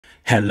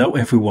Hello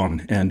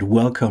everyone and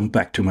welcome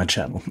back to my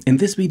channel. In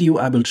this video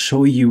I will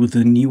show you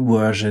the new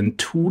version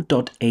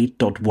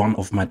 2.8.1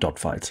 of my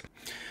 .files.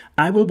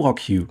 I will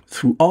walk you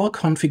through all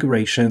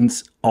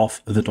configurations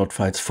of the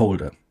 .files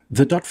folder.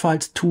 The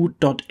 .files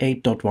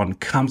 2.8.1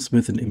 comes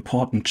with an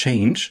important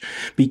change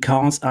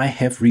because I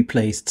have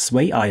replaced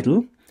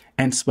swayidle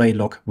and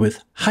swaylock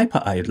with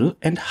HYPRIDLE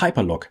and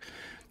HYPRLOCK,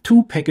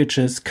 two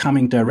packages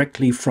coming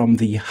directly from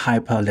the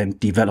Hyprland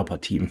developer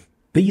team.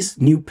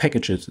 These new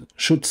packages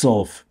should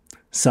solve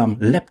some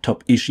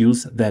laptop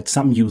issues that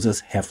some users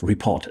have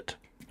reported.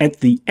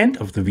 At the end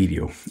of the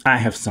video, I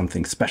have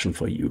something special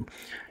for you.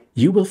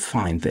 You will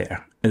find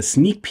there a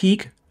sneak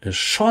peek, a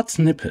short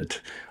snippet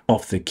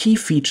of the key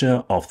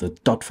feature of the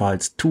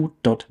 .files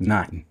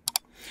 2.9.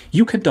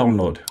 You can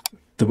download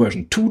the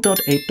version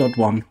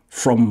 2.8.1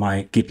 from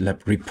my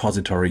GitLab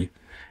repository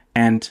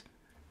and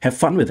have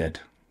fun with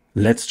it.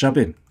 Let's jump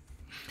in.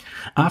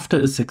 After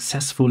a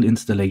successful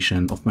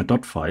installation of my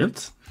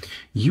 .files,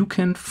 you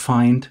can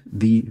find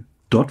the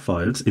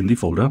 .files in the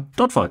folder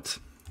 .files.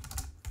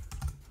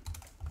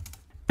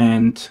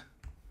 And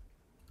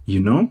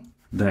you know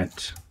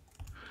that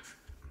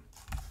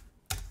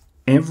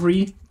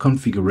every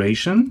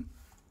configuration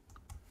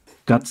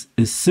got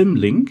a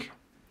symlink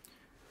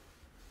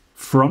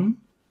from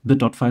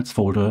the .files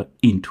folder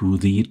into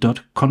the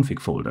 .config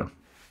folder.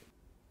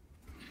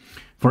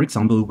 For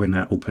example, when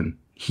I open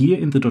here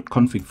in the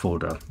 .config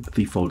folder,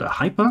 the folder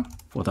hyper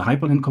for the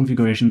Hyprland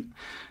configuration,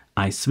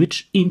 I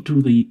switch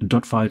into the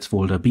 .files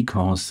folder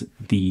because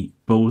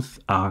both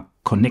are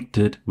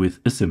connected with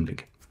a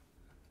symlink.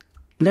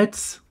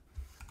 Let's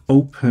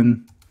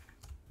open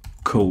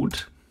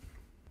code.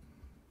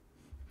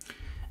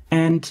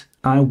 And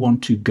I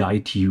want to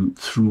guide you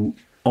through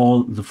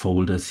all the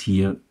folders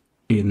here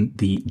in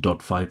the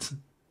 .files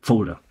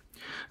folder.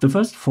 The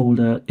first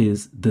folder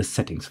is the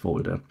settings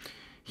folder.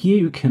 Here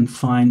you can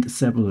find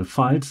several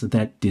files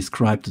that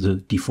describe the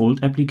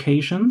default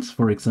applications.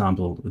 For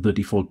example, the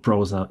default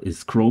browser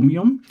is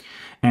Chromium,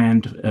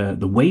 and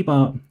the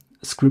Weber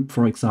script,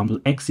 for example,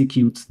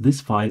 executes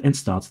this file and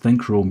starts then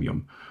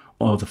Chromium.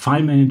 Or the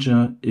file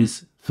manager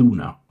is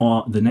Thuna,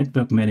 or the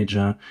network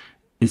manager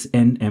is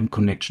NM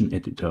Connection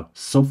Editor.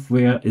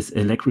 Software is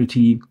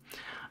Alacrity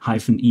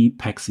 -E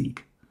Paxseq.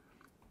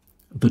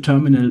 The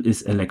terminal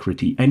is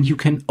Alacrity, and you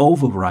can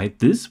override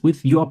this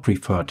with your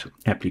preferred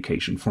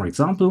application. For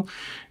example,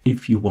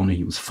 if you want to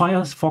use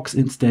Firefox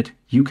instead,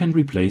 you can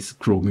replace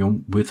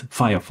Chromium with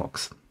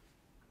Firefox.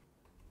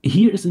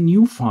 Here is a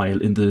new file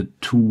in the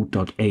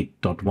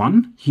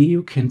 2.8.1. Here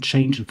you can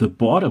change the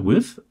border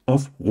width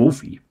of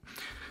Rofi.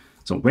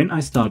 So when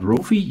I start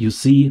Rofi, you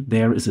see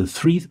there is a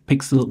 3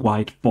 pixel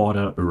wide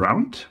border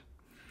around.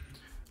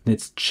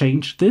 Let's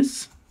change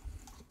this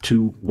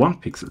to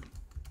 1 pixel.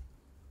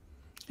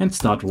 And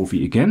start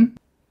Rofi again.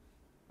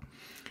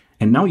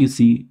 And now you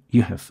see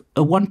you have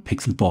a 1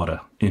 pixel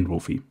border in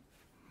Rofi.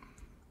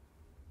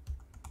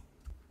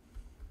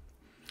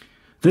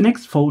 The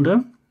next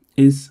folder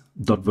is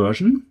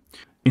 .version.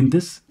 In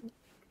this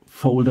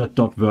folder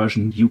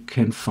 .version you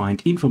can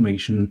find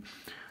information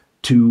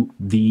to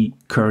the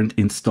current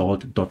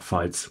installed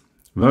 .files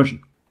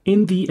version.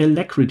 In the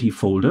Alacrity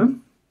folder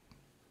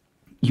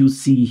you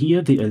see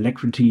here the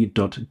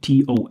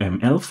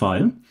alacrity.toml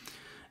file.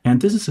 And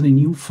this is a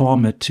new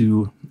format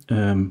to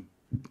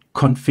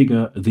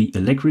configure the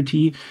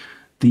Alacrity.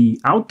 The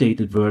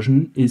outdated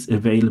version is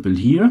available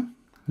here.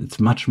 It's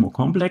much more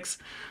complex.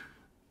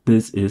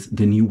 This is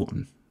the new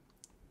one.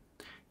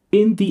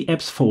 In the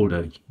apps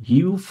folder,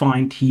 you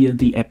find here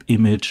the app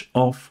image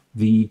of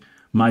the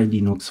My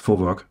Linux for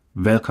Work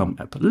welcome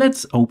app.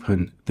 Let's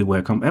open the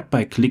welcome app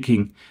by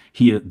clicking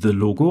here the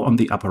logo on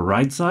the upper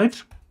right side.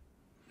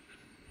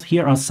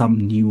 Here are some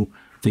new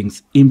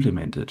things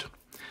implemented.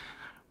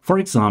 For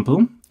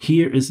example,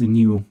 here is a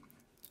new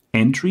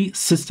entry,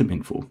 system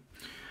info.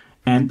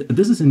 And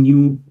this is a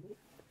new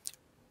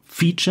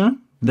feature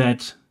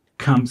that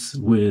comes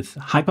with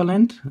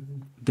Hyprland.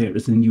 There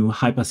is a new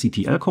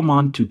hyperctl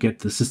command to get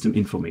the system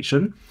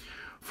information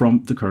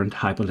from the current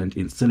Hyprland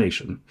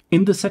installation.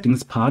 In the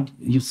settings part,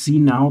 you see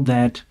now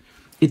that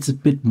it's a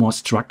bit more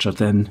structured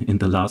than in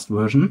the last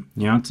version.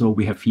 Yeah, so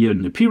we have here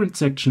an appearance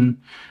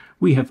section,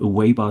 we have a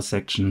Weber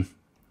section,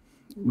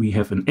 we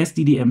have an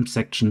SDDM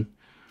section,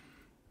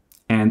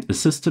 and a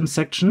system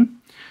section.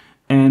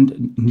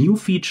 And new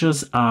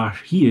features are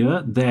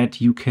here that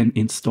you can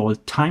install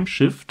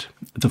Timeshift,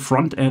 the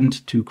front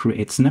end, to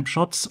create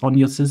snapshots on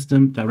your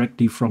system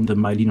directly from the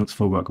My Linux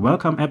for Work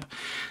welcome app.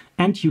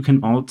 And you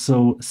can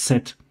also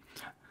set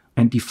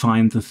and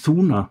define the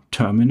Thuna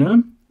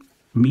terminal.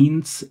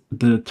 Means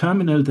the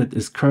terminal that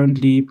is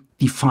currently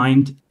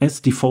defined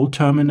as default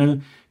terminal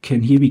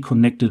can here be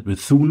connected with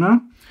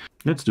Thuna.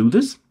 Let's do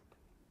this.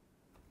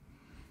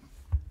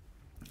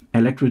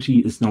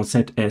 Alacrity is now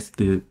set as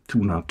the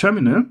Thuna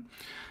terminal,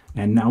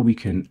 and now we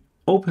can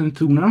open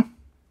Thuna.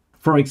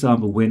 For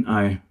example, when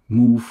I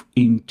move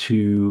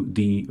into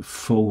the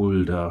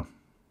folder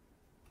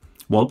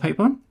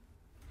wallpaper,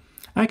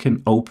 I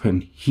can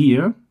open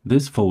here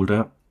this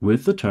folder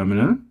with the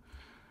terminal.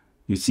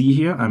 You see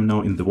here, I'm now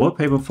in the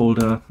wallpaper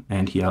folder,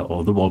 and here are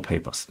all the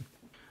wallpapers.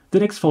 The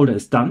next folder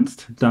is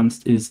Dunst.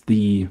 Dunst is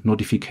the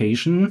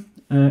notification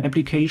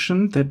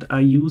application that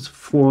I use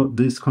for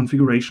this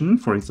configuration.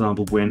 For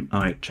example, when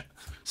I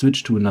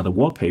switch to another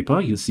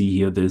wallpaper, you see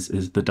here, this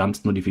is the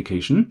Dunst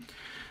notification,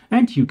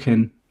 and you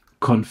can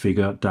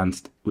configure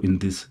Dunst in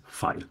this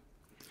file.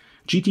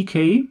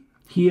 GTK,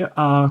 here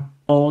are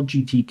all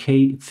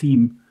GTK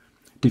theme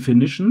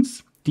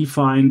definitions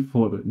defined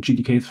for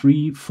GTK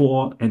 3,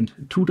 4, and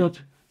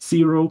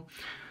 2.0.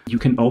 You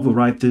can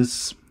override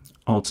this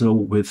also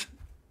with,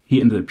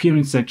 here in the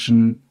appearance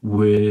section,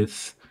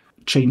 with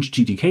change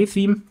GTK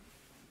theme,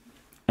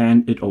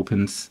 and it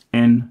opens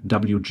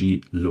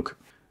NWG look.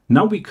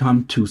 Now we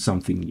come to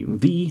something new,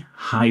 the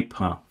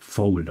Hyper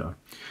folder.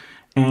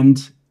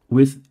 And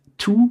with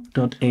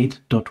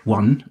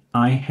 2.8.1,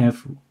 I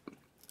have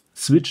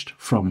switched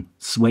from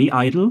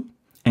swayidle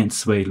and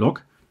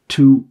swaylock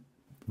to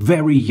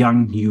very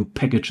young new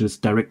packages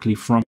directly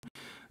from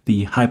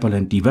the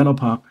Hyprland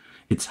developer.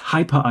 It's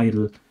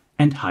HYPRIDLE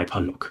and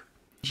HYPRLOCK.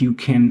 You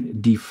can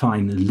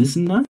define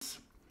listeners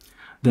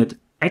that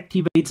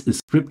activates a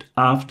script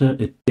after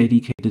a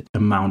dedicated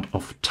amount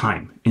of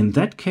time. In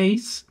that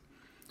case,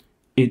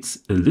 it's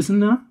a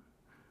listener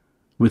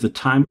with a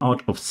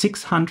timeout of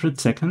 600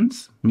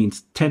 seconds,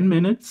 means 10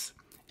 minutes,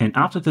 and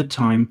after that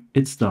time,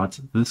 it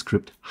starts the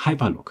script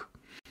HYPRLOCK.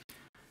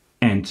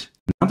 And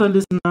another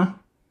listener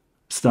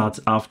starts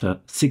after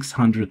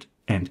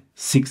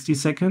 660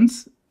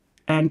 seconds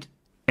and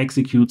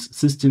executes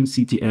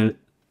systemctl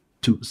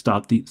to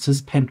start the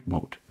suspend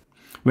mode.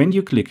 When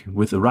you click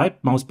with the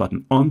right mouse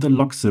button on the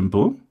lock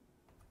symbol,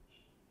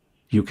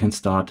 you can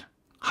start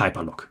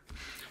HYPRLOCK.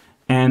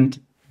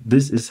 And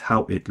this is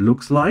how it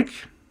looks like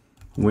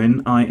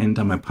when I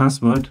enter my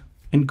password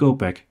and go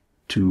back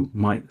to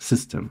my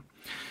system.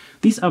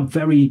 These are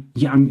very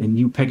young and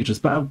new packages,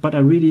 but I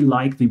really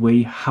like the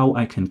way how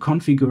I can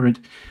configure it,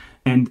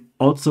 and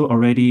also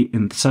already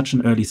in such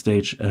an early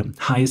stage,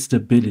 high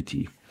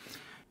stability.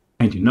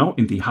 And you know,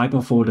 in the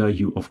Hyper folder,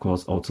 you of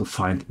course also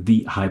find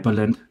the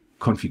Hyprland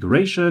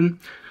configuration,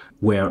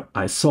 where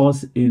I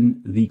source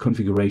in the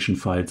configuration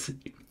files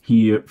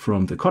here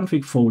from the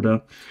config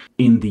folder.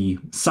 In the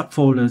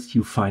subfolders,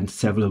 you find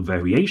several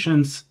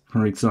variations.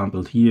 For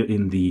example, here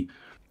in the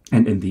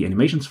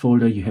animations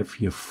folder, you have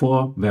here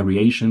 4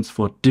 variations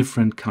for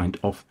different kind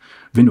of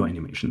window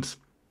animations,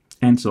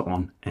 and so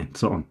on and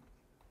so on.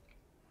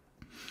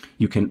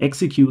 You can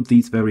execute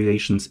these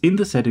variations in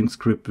the settings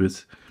script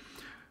with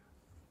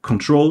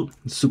Control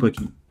super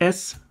key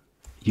S.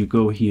 You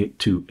go here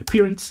to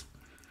Appearance,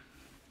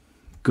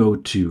 go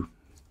to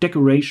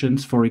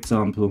Decorations, for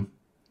example,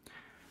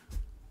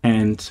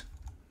 and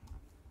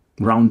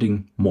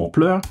rounding more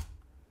blur,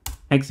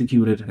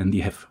 execute it, and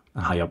you have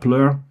a higher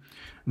blur.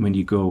 When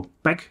you go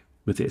back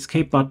with the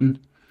escape button,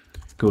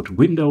 go to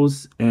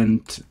Windows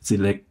and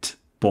select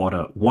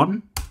border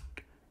 1,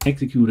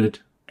 execute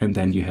it, and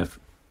then you have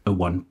a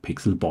 1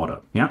 pixel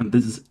border. Yeah, and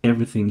this is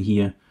everything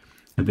here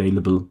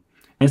available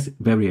as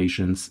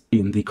variations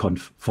in the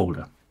conf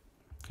folder.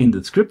 In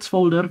the scripts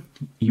folder,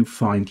 you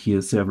find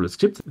here several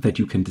scripts that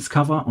you can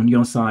discover on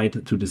your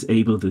side to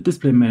disable the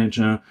display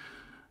manager,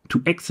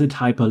 to exit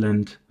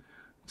Hyprland,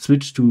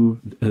 switch to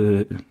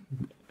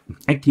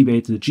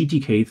activate the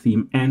GTK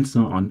theme, and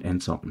so on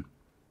and so on.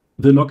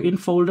 The login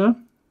folder,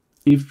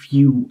 if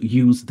you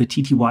use the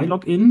TTY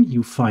login,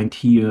 you find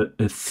here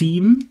a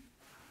theme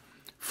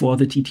for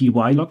the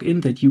TTY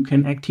login that you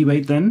can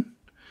activate then.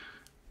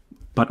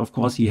 But of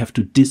course, you have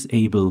to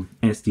disable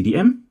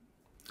SDDM.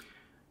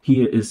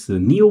 Here is the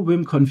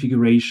NeoVim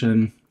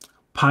configuration.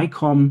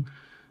 PyCom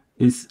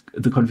is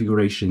the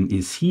configuration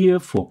is here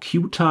for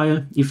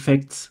Qtile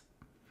effects.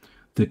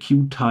 The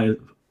Qtile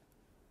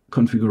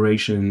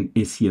configuration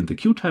is here in the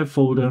Qtile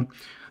folder.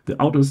 The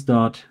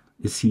AutoStart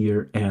is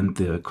here, and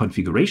the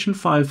configuration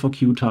file for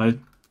Qtile.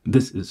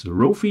 This is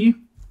Rofi,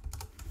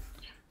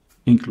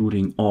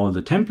 including all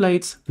the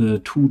templates. The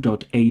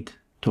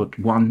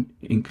 2.8.1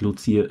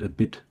 includes here a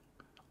bit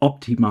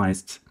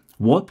optimized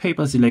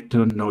wallpaper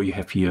selector. Now you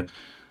have here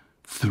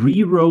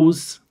 3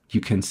 rows.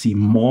 You can see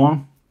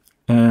more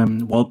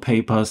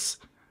wallpapers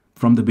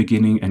from the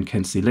beginning and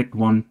can select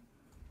one.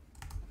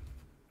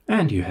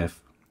 And you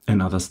have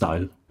another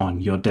style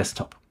on your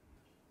desktop.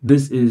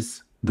 This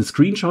is the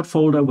screenshot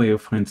folder where you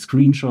find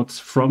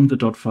screenshots from the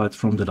 .files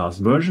from the last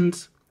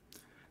versions.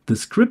 The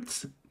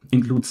scripts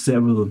include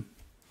several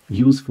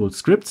useful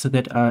scripts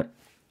that are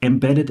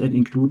embedded and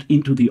include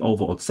into the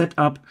overall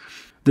setup.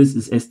 This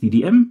is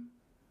SDDM,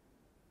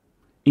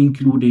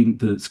 including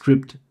the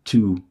script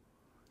to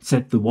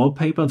set the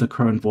wallpaper, the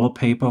current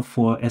wallpaper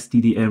for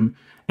SDDM,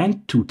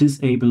 and to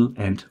disable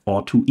and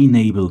or to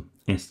enable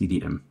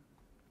SDDM.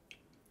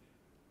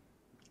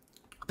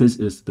 This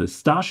is the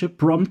Starship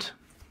prompt.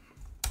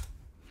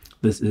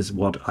 This is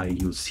what I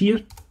use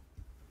here.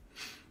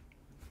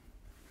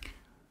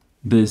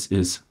 This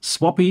is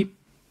Swappy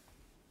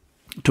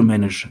to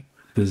manage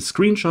the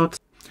screenshots.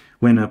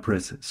 When I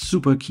press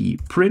super key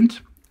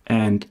print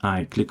and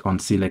I click on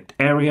select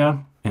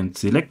area, and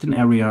select an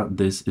area.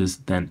 This is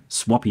then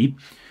swappy,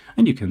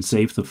 and you can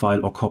save the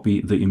file or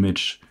copy the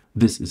image.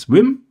 This is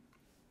Vim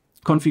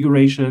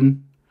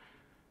configuration.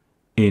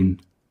 In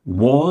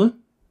wall,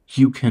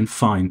 you can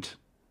find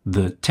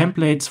the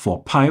templates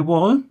for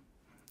PyWall.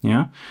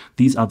 Yeah,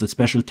 these are the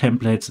special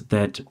templates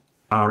that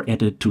are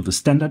added to the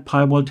standard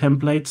PyWall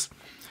templates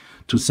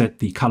to set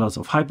the colors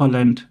of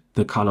Hyprland,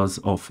 the colors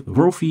of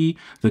Rofi,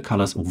 the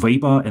colors of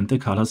Waybar, and the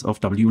colors of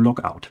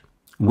WLOCKOUT.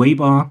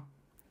 Waybar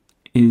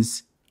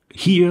is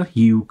here.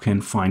 You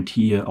can find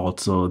here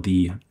also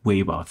the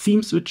Waybar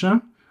theme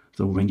switcher.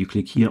 So when you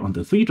click here on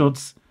the three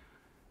dots,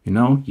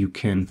 you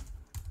can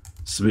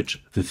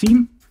switch the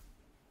theme.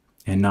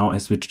 And now I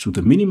switch to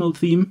the minimal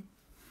theme.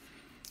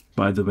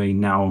 By the way,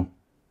 now,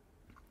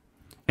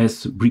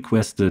 as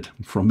requested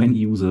from many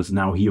users,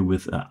 now here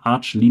with an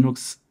Arch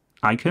Linux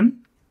icon.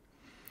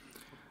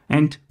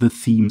 And the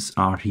themes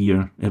are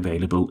here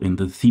available in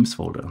the themes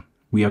folder.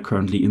 We are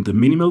currently in the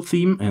minimal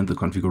theme and the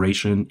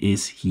configuration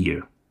is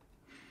here.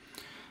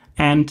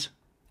 And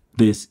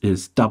this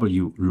is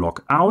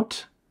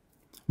WLOCKOUT.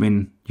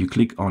 When you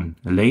click on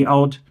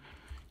layout,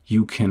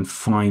 you can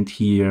find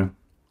here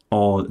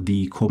all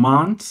the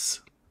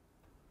commands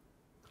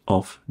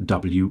of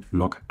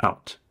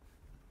WLOCKOUT.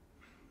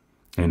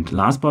 And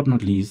last but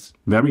not least,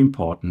 very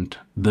important,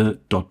 the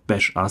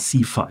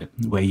 .bashrc file,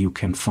 where you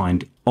can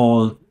find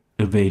all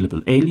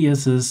available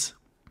aliases,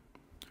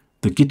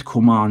 the git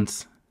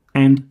commands,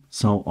 and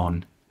so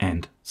on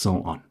and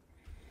so on.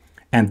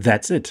 And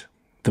that's it.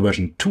 The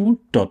version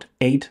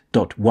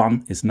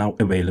 2.8.1 is now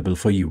available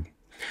for you.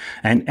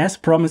 And as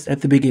promised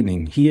at the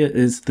beginning, here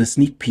is the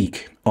sneak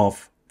peek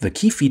of the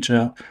key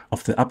feature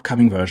of the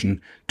upcoming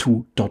version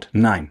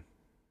 2.9.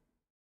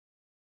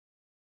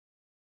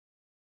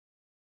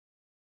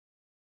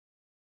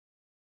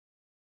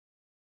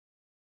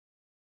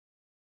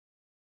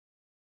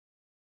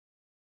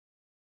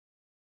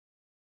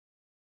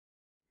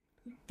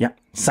 Yeah,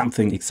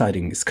 something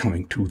exciting is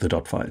coming to the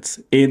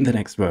DOTFILES in the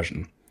next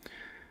version.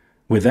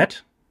 With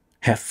that,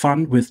 have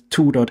fun with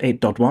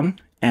 2.8.1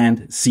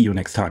 and see you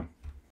next time.